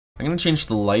I'm gonna change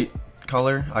the light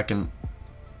color. I can,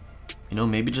 you know,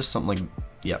 maybe just something like,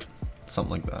 yep.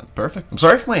 Something like that. Perfect. I'm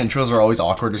sorry if my intros are always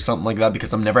awkward or something like that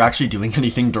because I'm never actually doing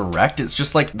anything direct. It's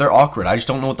just like, they're awkward. I just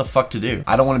don't know what the fuck to do.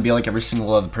 I don't want to be like every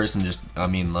single other person just, I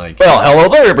mean like, well, hello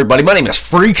there everybody. My name is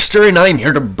Freeksterr and I'm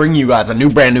here to bring you guys a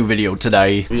brand new video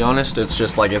today. To be honest, it's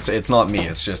just like, it's not me.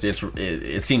 It's just,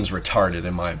 it seems retarded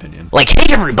in my opinion. Like,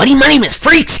 hey everybody, my name is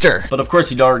Freeksterr. But of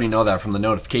course you'd already know that from the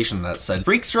notification that said,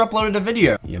 Freeksterr uploaded a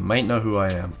video. You might know who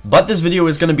I am. But this video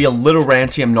is going to be a little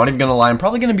ranty. I'm not even going to lie. I'm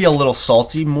probably going to be a little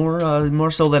salty, more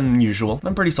so than usual.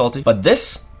 I'm pretty salty, but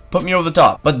this put me over the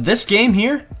top. But this game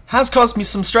here has caused me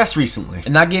some stress recently,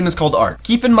 and that game is called Ark.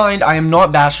 Keep in mind, I am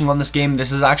not bashing on this game.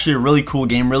 This is actually a really cool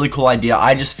game, really cool idea.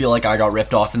 I just feel like I got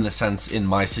ripped off in the sense in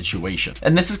my situation.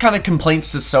 And this is kind of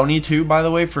complaints to Sony too, by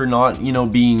the way, for not, you know,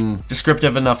 being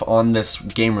descriptive enough on this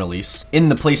game release in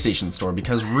the PlayStation Store,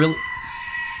 because really...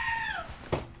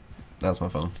 That's my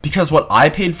phone. Because what I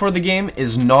paid for the game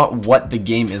is not what the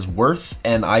game is worth,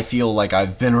 and I feel like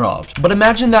I've been robbed. But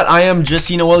imagine that I am just,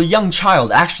 you know, a young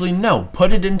child. Actually, no.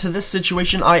 Put it into this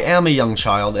situation, I am a young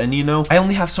child, and you know, I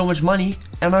only have so much money,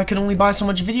 and I can only buy so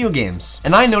much video games.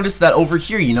 And I noticed that over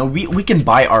here, you know, we can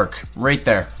buy Ark right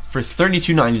there for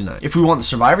 $32.99. If we want the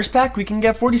Survivors Pack, we can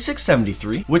get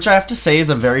 $46.73, which I have to say is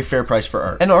a very fair price for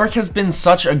Ark. And Ark has been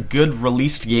such a good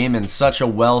released game and such a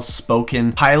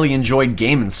well-spoken, highly enjoyed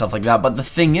game and stuff like that, but the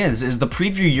thing is the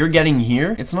preview you're getting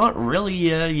here, it's not really,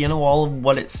 you know, all of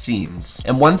what it seems.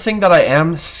 And one thing that I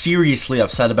am seriously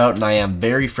upset about, and I am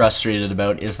very frustrated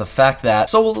about, is the fact that,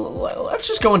 so let's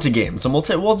just go into games, and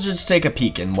we'll just take a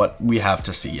peek in what we have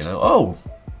to see, you know? Oh,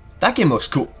 that game looks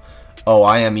cool. Oh,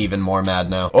 I am even more mad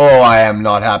now. Oh, I am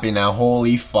not happy now.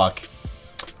 Holy fuck.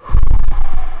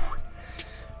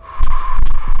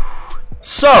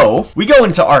 So, we go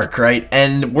into Ark, right?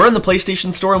 And we're in the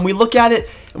PlayStation Store and we look at it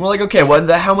and we're like, okay,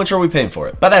 how much are we paying for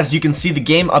it? But as you can see, the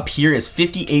game up here is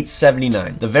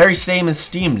 $58.79. The very same as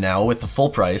Steam now with the full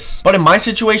price. But in my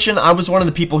situation, I was one of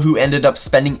the people who ended up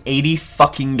spending $80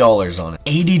 fucking on it.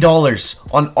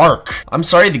 $80 on Ark. I'm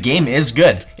sorry, the game is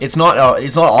good. It's not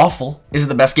awful. Is it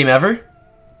the best game ever?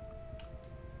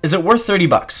 Is it worth 30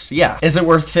 bucks? Yeah. Is it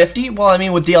worth 50? Well, I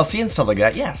mean, with DLC and stuff like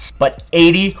that, yes. But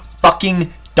 80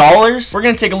 fucking dollars? We're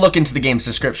gonna take a look into the game's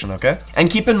description, okay? And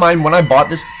keep in mind, when I bought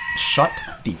this, shut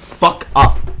the fuck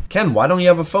up. Ken, why don't you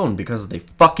have a phone? Because they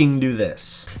fucking do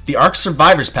this. The Ark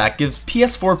Survivors Pack gives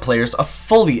PS4 players a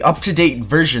fully up-to-date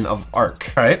version of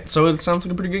Ark. Alright, so it sounds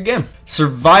like a pretty good game.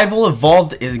 Survival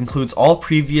Evolved includes all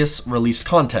previous released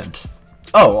content.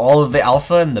 Oh, all of the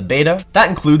alpha and the beta? That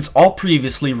includes all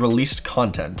previously released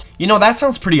content. You know, that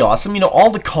sounds pretty awesome. You know, all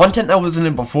the content that was in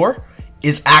it before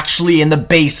is actually in the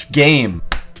base game.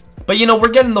 But you know, we're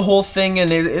getting the whole thing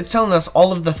and it's telling us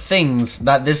all of the things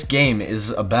that this game is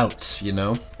about, you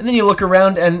know? And then you look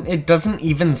around and it doesn't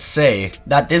even say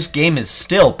that this game is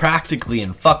still practically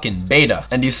in fucking beta.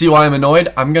 And do you see why I'm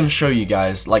annoyed? I'm gonna show you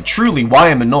guys, like, truly why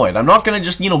I'm annoyed. I'm not gonna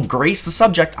just, you know, grace the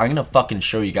subject. I'm gonna fucking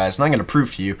show you guys and I'm gonna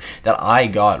prove to you that I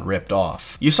got ripped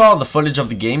off. You saw the footage of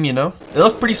the game, you know? It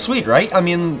looked pretty sweet, right? I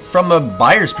mean, from a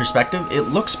buyer's perspective, it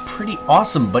looks pretty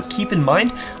awesome. But keep in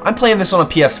mind, I'm playing this on a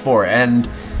PS4 and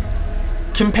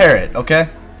compare it, okay?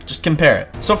 Just compare it.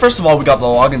 So first of all, we got the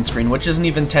login screen, which isn't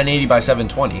even 1080 by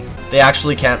 720. They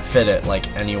actually can't fit it like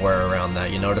anywhere around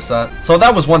that. You notice that? So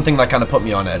that was one thing that kind of put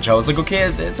me on edge. I was like, okay,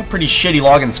 it's a pretty shitty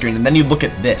login screen. And then you look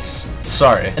at this.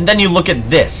 Sorry. And then you look at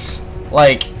this.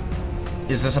 Like,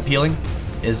 is this appealing?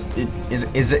 Is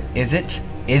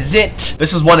it?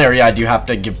 This is one area I do have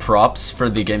to give props for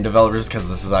the game developers because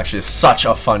this is actually such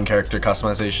a fun character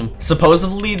customization.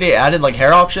 Supposedly they added like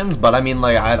hair options, but I mean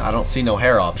like I don't see no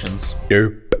hair options.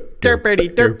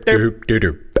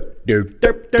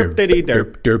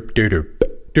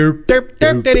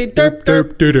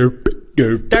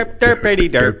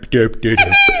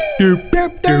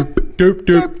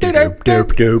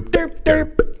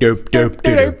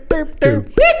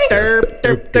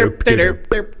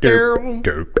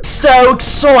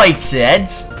 So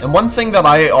excited! And one thing that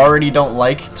I already don't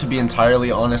like, to be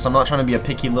entirely honest, I'm not trying to be a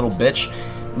picky little bitch,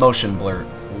 motion blur.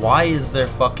 Why is there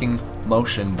fucking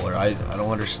motion blur? I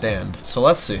don't understand. So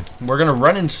let's see. We're gonna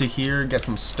run into here, get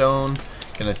some stone,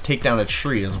 gonna take down a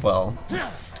tree as well.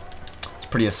 It's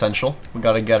pretty essential. We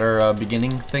gotta get our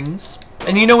beginning things.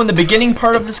 And you know, in the beginning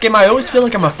part of this game, I always feel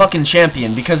like I'm a fucking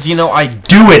champion because, you know, I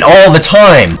do it all the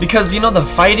time. Because, you know, the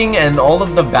fighting and all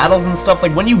of the battles and stuff,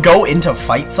 like when you go in to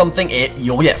fight something,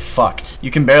 you'll get fucked.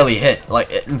 You can barely hit. Like,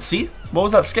 and see? What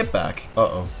was that skip back?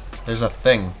 Uh-oh. There's a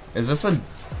thing. Is this a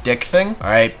dick thing?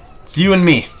 Alright. It's you and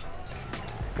me.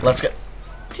 Let's go.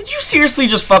 Did you seriously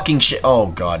just fucking shit? Oh,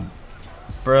 God.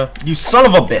 bruh. You son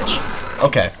of a bitch.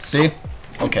 Okay, see?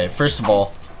 Okay, first of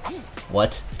all,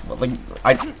 what?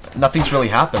 Like, nothing's really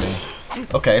happening.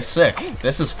 Okay, sick.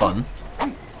 This is fun.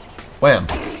 Wham.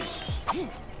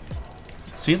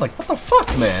 See, like, what the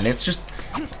fuck, man? It's just,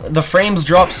 the frames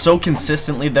drop so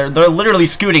consistently. They're literally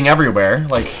scooting everywhere.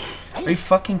 Like, are you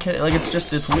fucking kidding? Like,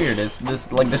 it's weird. It's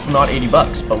this, like, this is not 80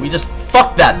 bucks, but we just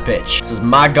fuck that bitch. This is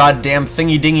my goddamn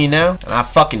thingy dingy now, and I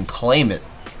fucking claim it.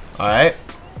 Alright?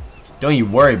 Don't you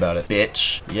worry about it,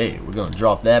 bitch. Yeah, we're gonna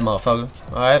drop that motherfucker.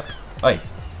 Alright? Hey.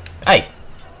 Hey.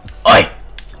 Oi!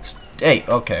 Hey,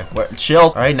 okay. Chill.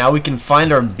 Alright, now we can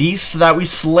find our beast that we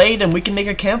slayed, and we can make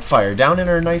a campfire down in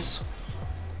our nice...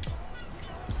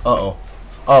 Uh-oh.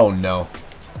 Oh, no.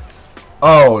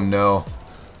 Oh, no.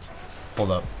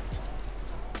 Hold up.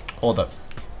 Hold up.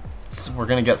 So we're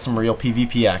gonna get some real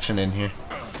PvP action in here.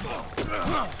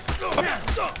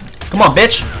 Come on,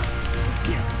 bitch!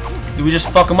 Did we just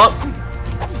fuck him up?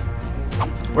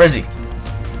 Where is he?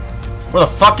 Where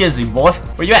the fuck is he, boy?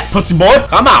 Where you at, pussy boy?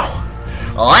 Come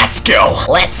on! Let's go!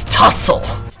 Let's tussle!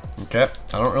 Okay,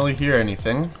 I don't really hear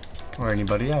anything. Or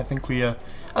anybody. I think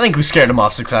we scared him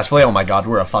off successfully. Oh my god,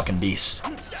 we're a fucking beast.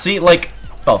 See, like,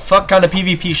 the fuck kind of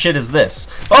PvP shit is this?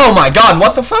 Oh my god,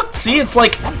 what the fuck? See, it's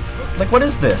like, what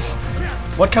is this?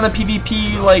 What kind of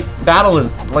PvP, like, battle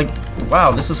is, like,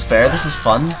 wow, this is fair, this is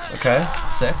fun. Okay,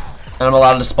 sick. And I'm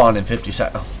allowed to spawn in 50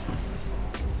 seconds.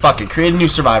 Fuck it, create a new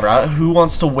survivor. Who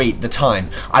wants to wait the time?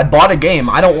 I bought a game,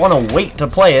 I don't want to wait to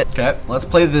play it. Okay, let's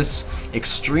play this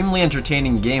extremely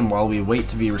entertaining game while we wait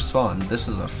to be respawned. This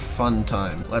is a fun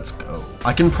time. Let's go.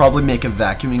 I can probably make a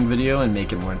vacuuming video and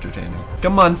make it more entertaining.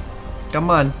 Come on. Come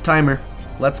on, timer.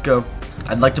 Let's go.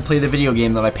 I'd like to play the video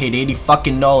game that I paid $80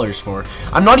 fucking for.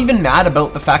 I'm not even mad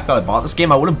about the fact that I bought this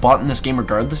game. I would have bought in this game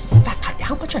regardless. It's the fact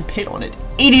how much I paid on it.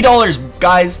 $80,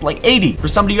 guys, like 80. For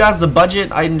somebody who has the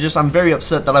budget, I'm very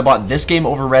upset that I bought this game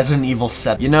over Resident Evil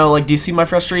 7. You know, like, do you see my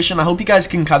frustration? I hope you guys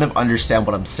can kind of understand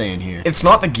what I'm saying here. It's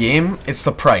not the game, it's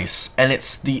the price, and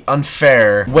it's the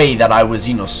unfair way that I was,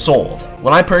 you know, sold.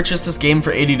 When I purchased this game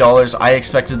for $80, I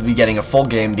expected to be getting a full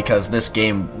game because this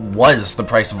game was the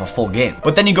price of a full game.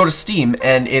 But then you go to Steam,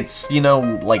 and it's, you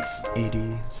know, like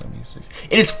 80, 76.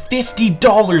 It is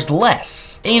 $50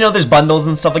 less. And you know, there's bundles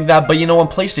and stuff like that, but you know, on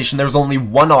PlayStation, there was only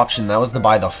one option. That was to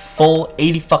buy the full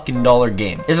 $80 fucking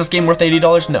game. Is this game worth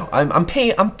 $80? No.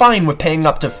 I'm fine with paying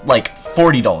up to like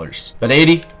 $40. But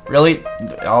 80? Really?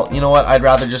 You know what? I'd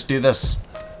rather just do this.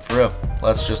 For real.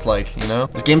 Let's just, like, you know,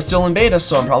 this game's still in beta,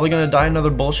 so I'm probably gonna die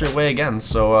another bullshit way again,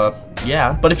 so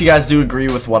yeah. But if you guys do agree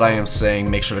with what I am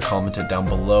saying, make sure to comment it down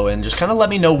below and just kind of let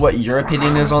me know what your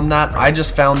opinion is on that. I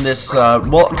just found this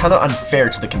well, kind of unfair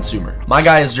to the consumer. My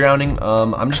guy is drowning.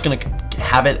 I'm just gonna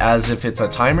have it as if it's a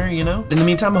timer, you know. In the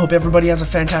meantime, I hope everybody has a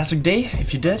fantastic day.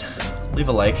 If you did, leave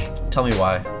a like, tell me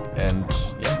why, and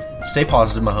yeah, stay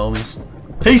positive, my homies.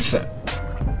 Peace out.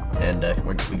 And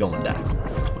we gonna die.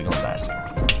 We gonna die soon.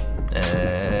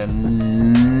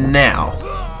 And now.